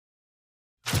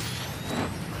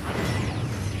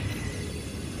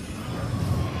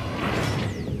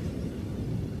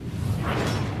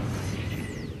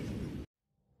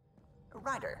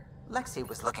Commander, Lexi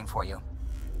was looking for you.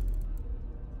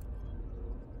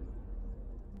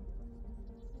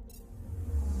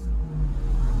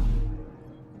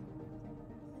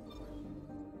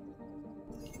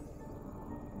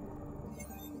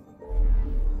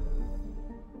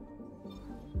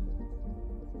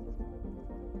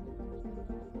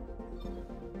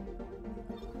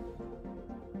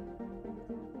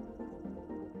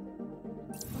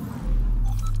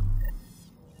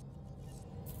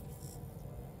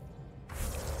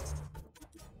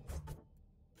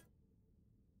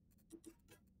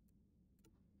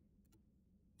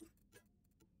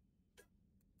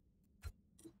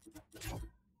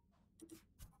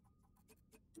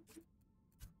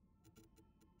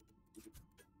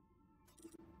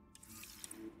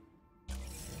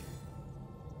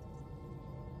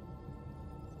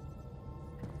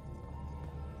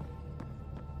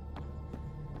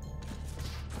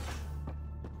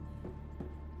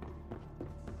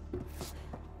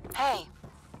 Hey,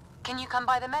 can you come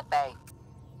by the med bay?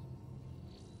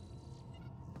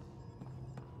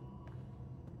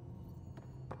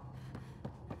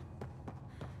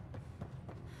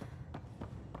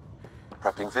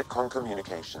 Prepping VidCon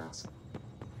communications.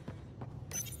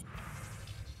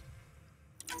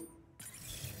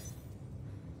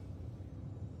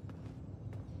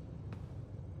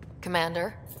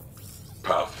 Commander?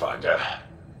 Pathfinder,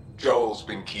 Joel's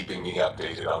been keeping me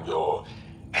updated on your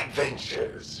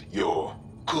adventures, your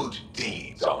good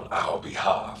deeds on our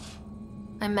behalf.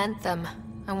 I meant them.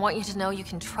 I want you to know you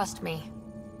can trust me.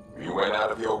 You went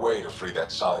out of your way to free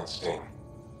that science team.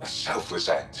 A selfless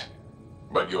act.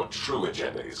 But your true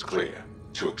agenda is clear.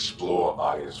 To explore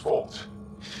Aya's vault.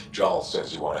 Joel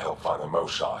says you want to help find the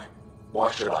Moshae.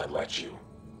 Why should I let you?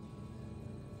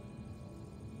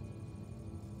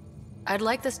 I'd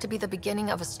like this to be the beginning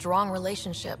of a strong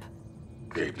relationship.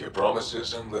 Keep your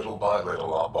promises, and little by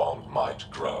little our bond might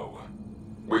grow.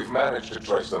 We've managed to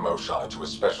trace the Moshae to a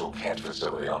special Cat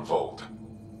facility on Vold.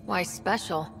 Why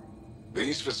special?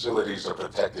 These facilities are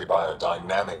protected by a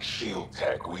dynamic shield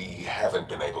tech we haven't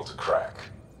been able to crack.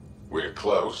 We're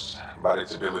close, but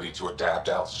its ability to adapt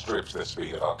outstrips the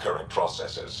speed of our current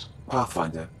processors.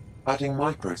 Pathfinder, adding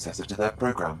my processor to their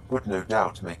program would no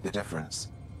doubt make the difference.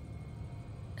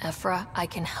 Ephra, I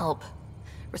can help.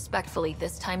 Respectfully,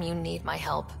 this time you need my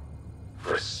help.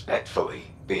 Respectfully,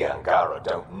 the Angara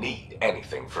don't need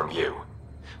anything from you.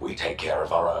 We take care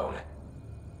of our own.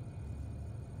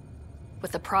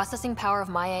 With the processing power of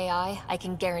my AI, I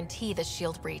can guarantee the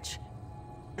shield breach.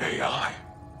 AI?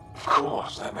 Of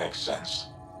course, that makes sense.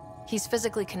 He's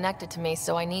physically connected to me,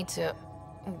 so I need to...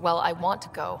 well, I want to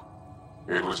go.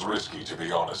 It was risky to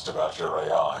be honest about your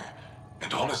AI,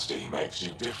 and honesty makes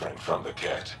you different from the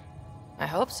Cat. I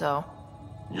hope so.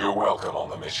 You're welcome on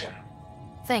the mission.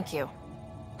 Thank you.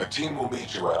 A team will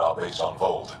meet you at our base on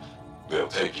Vold. They'll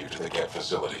take you to the Cat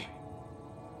facility.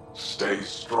 Stay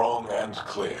strong and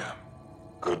clear.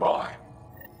 Goodbye.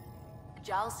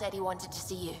 Giles said he wanted to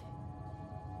see you.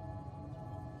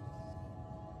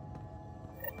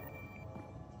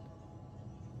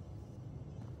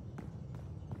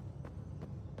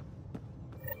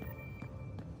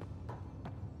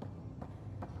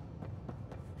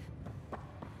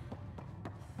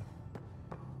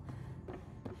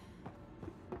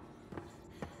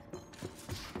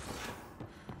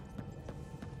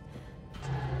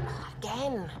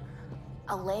 Again.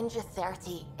 I'll lend you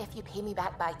 30 if you pay me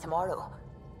back by tomorrow.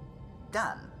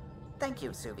 Done. Thank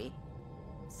you, Subi.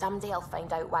 Someday I'll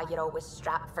find out why you're always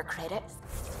strapped for credits.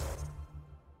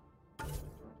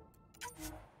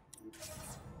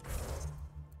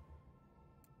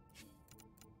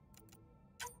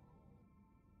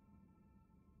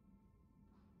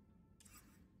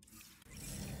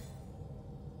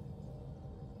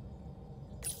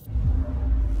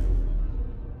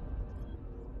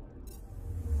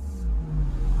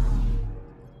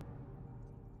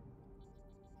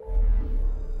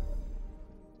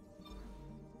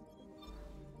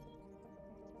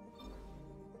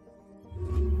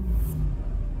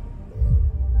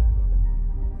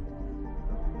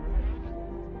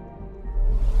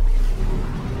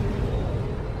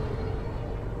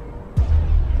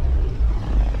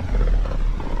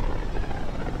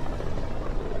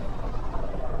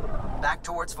 Back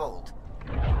towards Vold.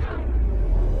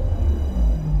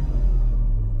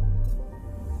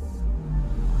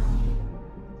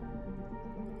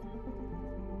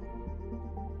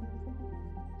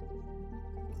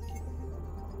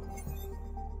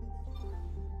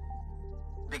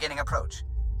 Beginning approach.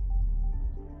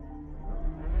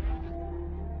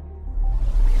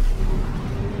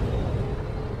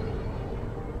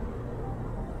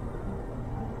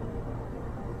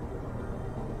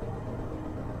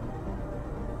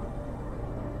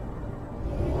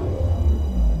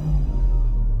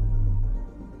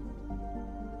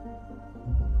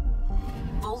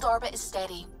 orbit is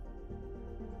steady.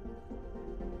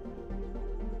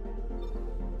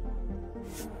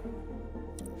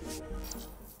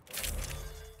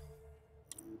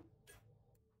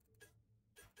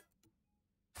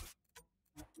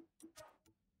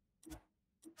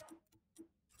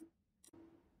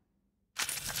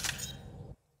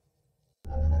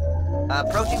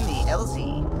 Approaching the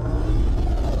LZ.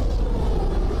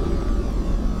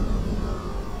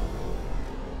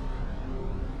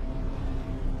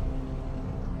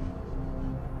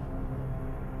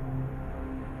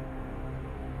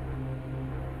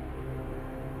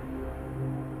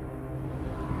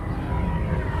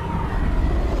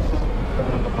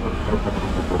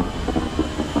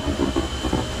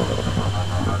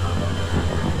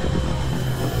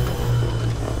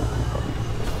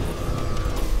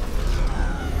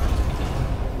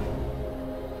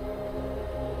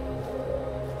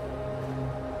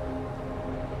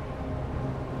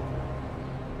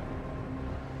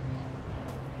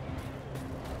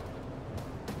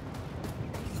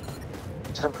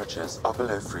 Temperatures are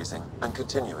below freezing and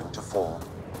continuing to fall.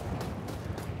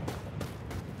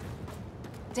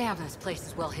 Damn, this place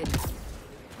is well hidden.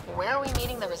 Where are we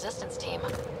meeting the resistance team?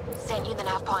 Sent you the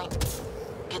nav point.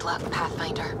 Good luck,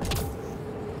 Pathfinder.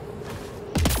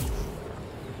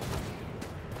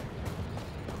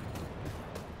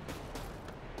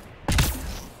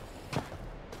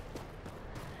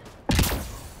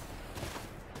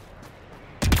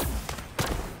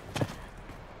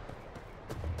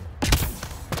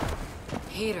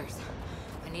 Heaters.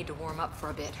 I need to warm up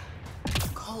for a bit. This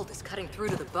cold is cutting through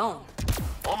to the bone.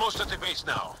 Almost at the base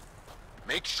now.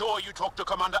 Make sure you talk to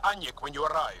Commander Anyek when you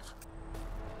arrive.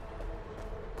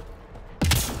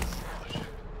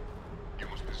 You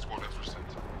must be squad F sent.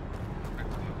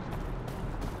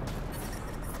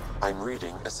 I'm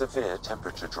reading a severe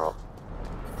temperature drop.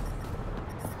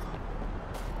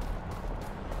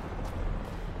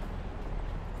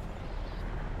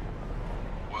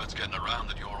 Word's getting around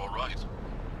that you're all right.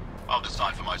 I'll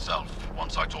decide for myself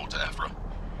once I talk to Ephra.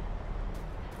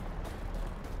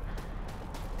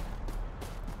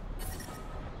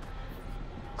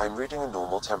 I'm reading a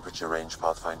normal temperature range,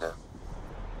 Pathfinder.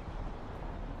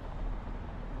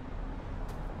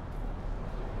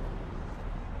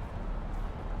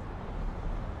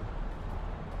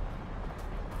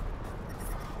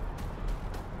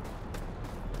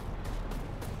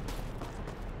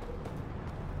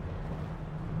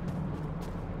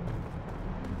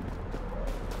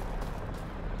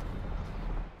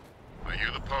 Are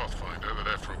you the Pathfinder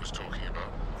that Ephra was talking about?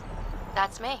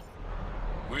 That's me.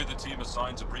 We're the team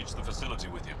assigned to breach the facility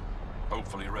with you.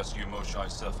 Hopefully rescue Moshae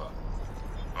Sefa.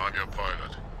 I'm your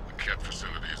pilot. The Cap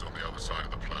facility is on the other side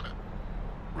of the planet.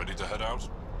 Ready to head out?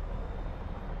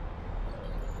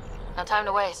 No time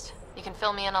to waste. You can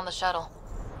fill me in on the shuttle.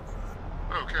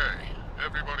 Okay,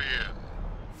 everybody in.